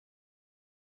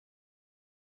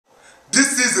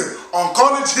this season on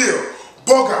College Hill,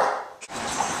 BUGA.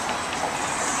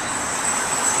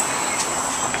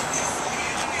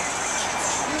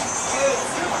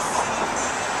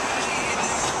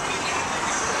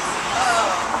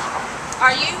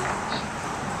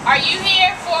 Are you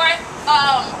here for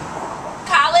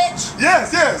college?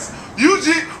 Yes. UG,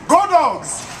 go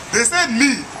dogs. They said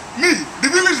me, the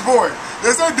village boy.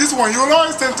 They said this one, you'll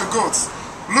always tend to goats.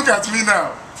 Look at me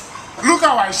now. Look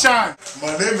how I shine.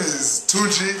 My name is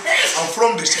Tunji. I'm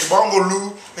from the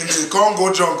Shibangolu in the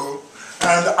Congo jungle.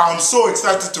 And I'm so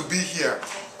excited to be here.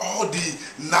 All the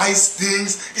nice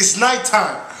things. It's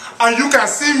nighttime. And you can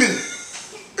see me.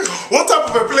 What type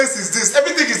of a place is this?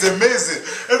 Everything is amazing.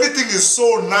 Everything is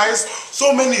so nice.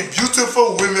 So many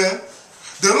beautiful women.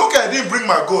 They look at I didn't bring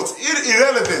my goats.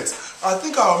 Irrelevant. I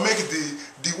think I'll make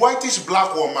the whitish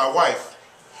black one my wife.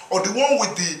 Or the one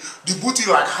with the booty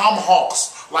like ham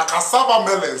hocks. Like cassava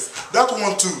melons. That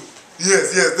one too.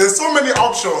 Yes. There's so many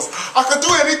options. I can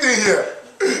do anything here.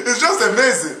 It's just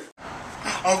amazing.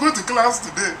 I'm going to class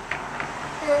today.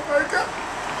 Oh my God.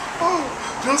 Oh.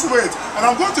 Just wait, and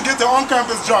I'm going to get an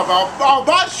on-campus job. I'll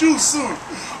buy shoes soon,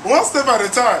 one step at a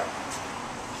time.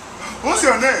 What's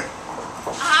your name?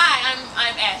 Hi,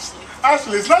 I'm Ashley.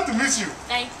 Ashley, it's nice to meet you.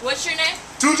 What's your name?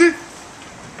 Tunji.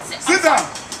 Sit down.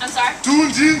 I'm sorry?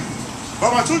 Tunji.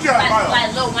 Mama Tunji like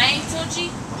Lil Wayne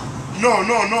Tunji? No.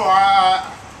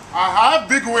 I have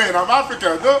big Wayne. I'm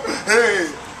African. No? Hey.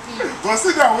 Go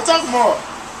sit down. We'll talk more.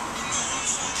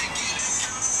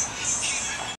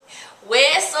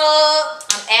 What's up?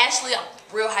 I'm Ashley. I'm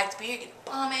real hyped to be here, get a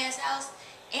bomb ass house.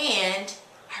 And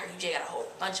I heard UJ got a whole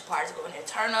bunch of parties going there.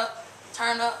 Turn up.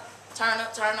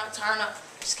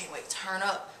 Just can't wait to turn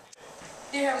up.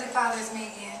 Dear Heavenly Father, it's me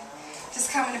again.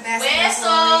 Just coming to bask. What's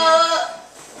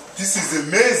up? This is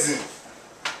amazing.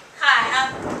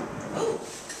 Hi, ooh.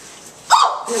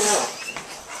 Oh!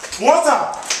 Water!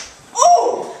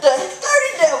 Oh! The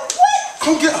 30 there. What?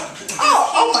 Come get.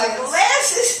 Oh my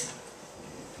glasses.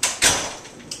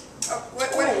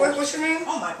 What's your name?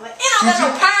 Oh my God. And I got no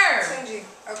perm. Tunji.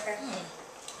 Okay.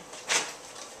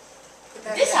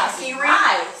 This house can you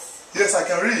read? Yes, I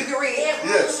can read. You can read?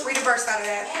 Yes. Read a verse out of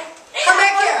that. Come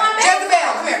back here.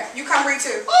 Jezebel, come here. You come read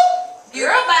too.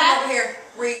 Girl, come over here.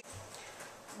 Read.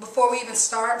 Before we even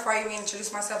start, before I even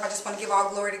introduce myself, I just want to give all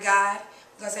glory to God.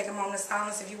 We're going to take a moment of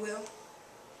silence, if you will.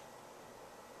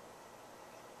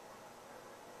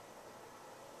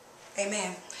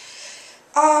 Amen.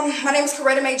 My name is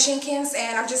Coretta Mae Jenkins,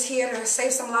 and I'm just here to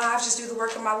save some lives, just do the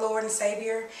work of my Lord and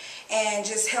Savior, and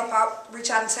just help out, reach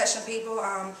out and touch some people.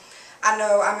 I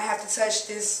know I'm going to have to touch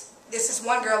this. This is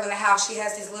one girl in the house. She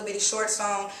has these little bitty shorts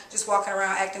on, just walking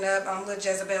around acting up. Little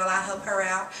Jezebel, I'll help her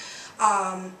out.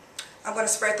 I'm going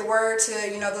to spread the word to,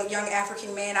 the young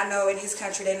African men. I know in his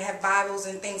country they didn't have Bibles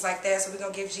and things like that, so we're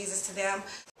going to give Jesus to them.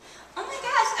 Oh my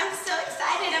gosh, I'm so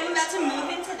excited. I'm about to move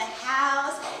into the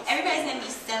house. Everybody's going to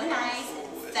be so nice and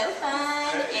so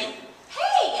fun. Hey. And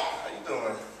hey! How you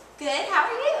doing? Good, how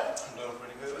are you? I'm doing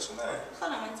pretty good. What's your name?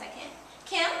 Hold on one second.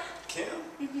 Kim? Kim?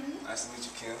 Mm-hmm. Nice to meet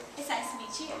you, Kim. It's nice to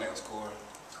meet you. My name's Corey.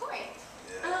 Corey.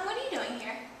 Yeah. What are you doing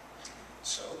here?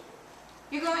 So?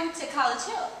 You're going to College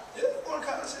Hill. Yeah, I'm going to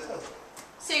college here.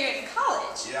 So you're in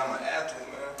college? Yeah, I'm an athlete,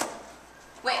 man.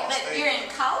 Wait, All but state. you're in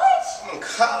college? I'm in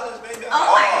college, baby.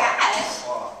 Oh my gosh.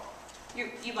 Wow.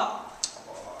 You ball. I'm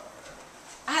all hard, man.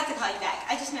 I have to call you back.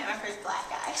 I just met my first black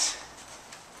guy.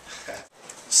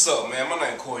 What's up, man? My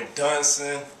name is Corey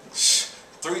Dunson.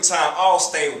 3-time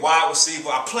All-State wide receiver.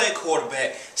 I play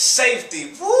quarterback,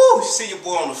 safety. Woo! See your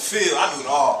boy on the field. I do it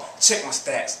all. Check my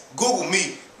stats. Google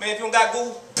me. Man, if you don't got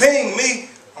Google, ping me.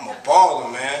 I'm a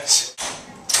baller, man.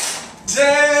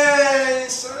 Dang,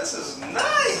 son, this is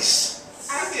nice.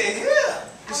 Look at here.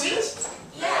 You see this?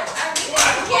 Yeah, are we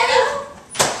together?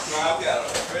 Nah, we got a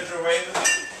refrigerator.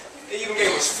 They even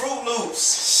gave us Fruit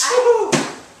Loops.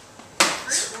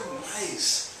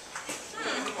 Nice.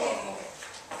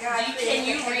 Can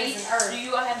you read? Do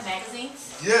you all have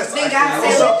magazines? Yes, Then I God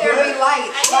can. said, let there be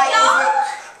light. Hi,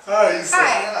 you Hi.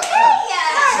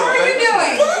 How are you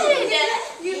doing?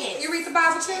 Good. You read the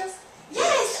Bible too?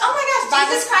 Yes. Oh my gosh.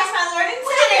 Jesus Christ, my Lord and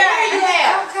Savior.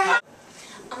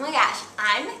 Oh my gosh.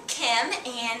 I'm Kim,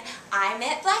 and I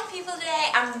met black people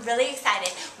today. I'm really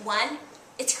excited. One,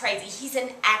 it's crazy. He's an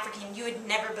African. You would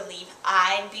never believe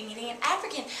I'd be meeting an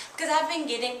African, because I've been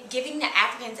giving to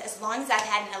Africans as long as I've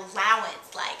had an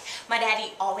allowance. Like, my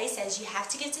daddy always says, you have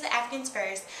to get to the Africans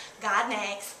first, God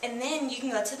next, and then you can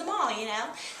go to the mall,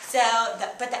 So,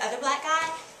 but the other black guy,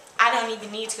 I don't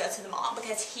even need to go to the mall,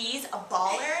 because he's a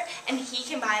baller and he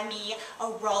can buy me a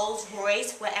Rolls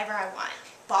Royce, whatever I want.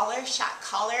 Baller, shot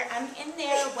caller, I'm in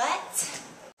there. What?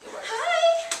 Hi.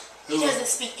 He doesn't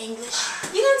speak English.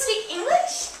 You don't speak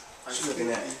English? What you looking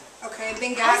at? Okay,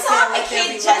 then I God saw said a let there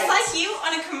kid be just light. like you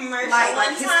on a commercial Light, one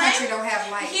like his time. country don't have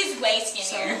light. He's way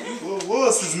skinnier. What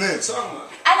was his name?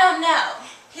 I don't know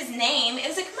his name. It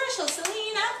was a commercial,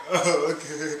 Selena. Oh,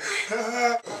 okay.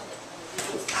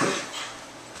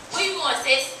 Where you going,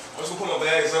 sis? I'm just gonna put my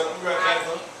bags up. I'm right back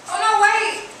though. Oh no,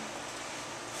 wait.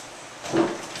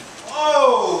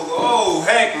 Oh,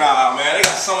 heck nah, man. They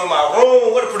got some in my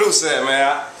room. Where the producer at,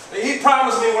 man? He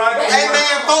promised me when I get Hey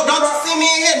man, folks, don't you see me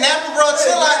in here napping, bro?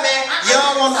 Chill out, man.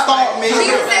 Y'all want to stalk me?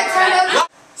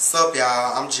 What's up,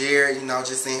 y'all? I'm Jared, you know,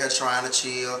 just in here trying to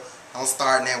chill. Don't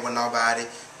start that with nobody.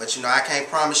 But, you know, I can't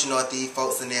promise, you know, if these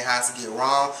folks in their house get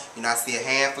wrong. You know, I see a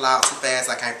hand fly out too fast,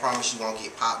 I can't promise you won't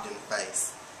get popped in the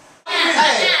face.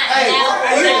 Hey,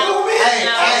 chill with the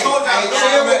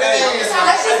hands.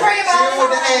 Let's just pray about it. Chill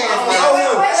with the hands, man.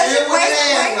 Chill with the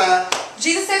hands, man.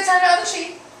 Jesus said turn the other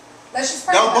cheek. Let's just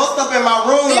pray. Don't bust up in my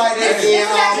room like that again,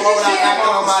 without knocking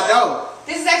on my door.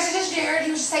 This is actually just Jared.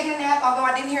 He was just taking a nap, although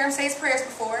I didn't hear him say his prayers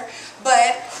before.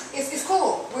 But it's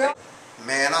cool.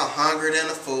 Man, I'm hungry than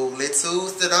a fool. It's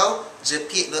Tuesday though. Just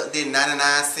picked up this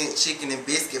 99-cent chicken and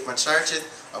biscuit from Churches.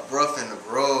 A bruff in the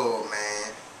grove,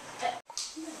 man.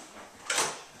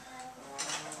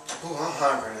 Ooh, I'm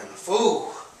hungry than a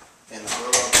fool. In the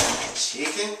grove,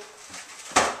 chicken.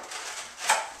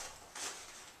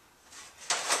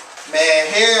 Man,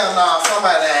 hell no,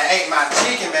 somebody that ate my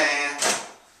chicken, man.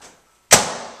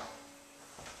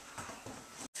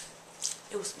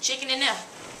 It was some chicken in there.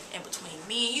 And between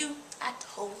me and you, I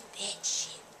told that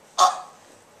shit.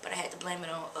 But I had to blame it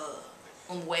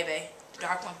on the way back, the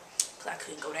dark one. Because I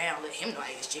couldn't go down and let him know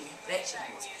I ate his chicken. That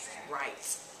chicken was right.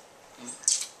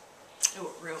 It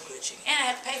was real good chicken. And I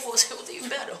had to pay for it, so it was even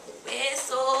better.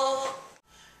 Eso.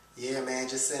 Yeah, man,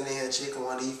 just sitting in here chicken.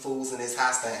 One of these fools in this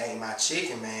house that ate my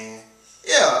chicken, man.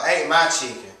 Yeah, ate my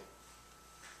chicken.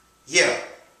 Yeah.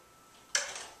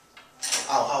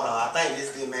 Oh, hold on. I think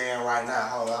this good man right now.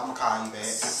 Hold on, I'm gonna call you back.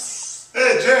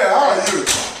 Hey, Jay, how are you?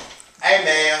 Hey,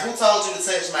 man, who told you to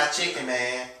touch my chicken,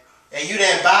 man? And you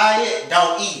didn't buy it,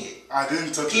 don't eat it. I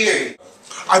didn't touch Period. it.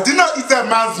 I did not eat that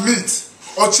man's meat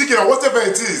or chicken or whatever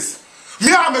it is. Me,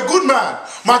 I'm a good man.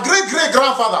 My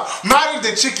great-great-grandfather married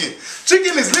the chicken.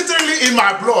 Chicken is literally in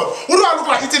my blood. Who do I look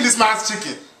like eating this man's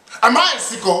chicken? Am I a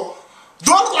sicko?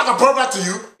 Do I look like a brother to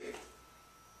you?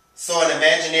 So an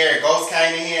imaginary ghost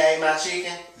came in here and ate my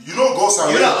chicken? You know ghosts are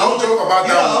real. Don't joke about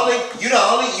that. You the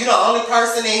only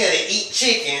person in here to eat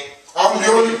chicken. I'm the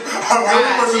only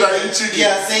person that eat chicken.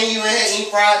 Yeah, I seen you in here eating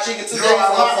fried chicken today, Yo,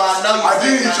 I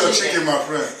didn't eat your chicken, my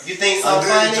friend. You think something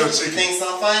funny? You think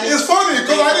something funny? It's funny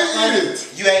because I didn't eat it.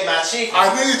 You ate my chicken. I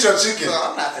didn't eat your chicken. So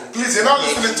I'm not gonna Please, you're not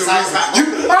listening to reason.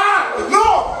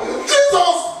 No!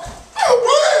 Jesus!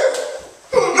 Please!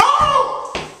 No!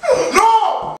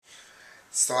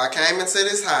 So I came into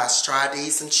this house, tried to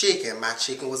eat some chicken. My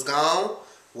chicken was gone.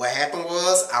 What happened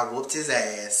was I whooped his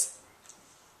ass.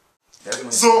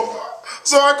 So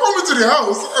I come into the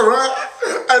house, right?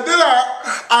 And then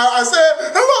I said,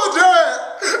 hello,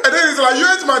 Jared. And then he's like, you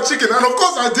ate my chicken. And of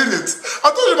course I did it. I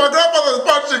told you my grandfather's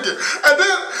bad chicken. And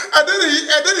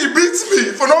then he beats me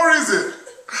for no reason.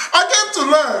 I came to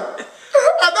learn.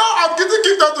 And now I'm getting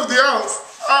kicked out of the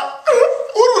house.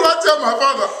 Who will I tell my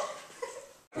father?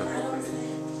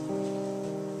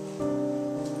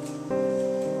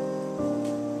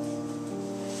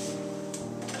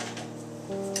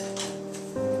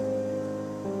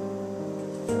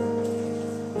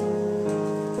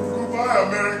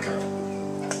 America.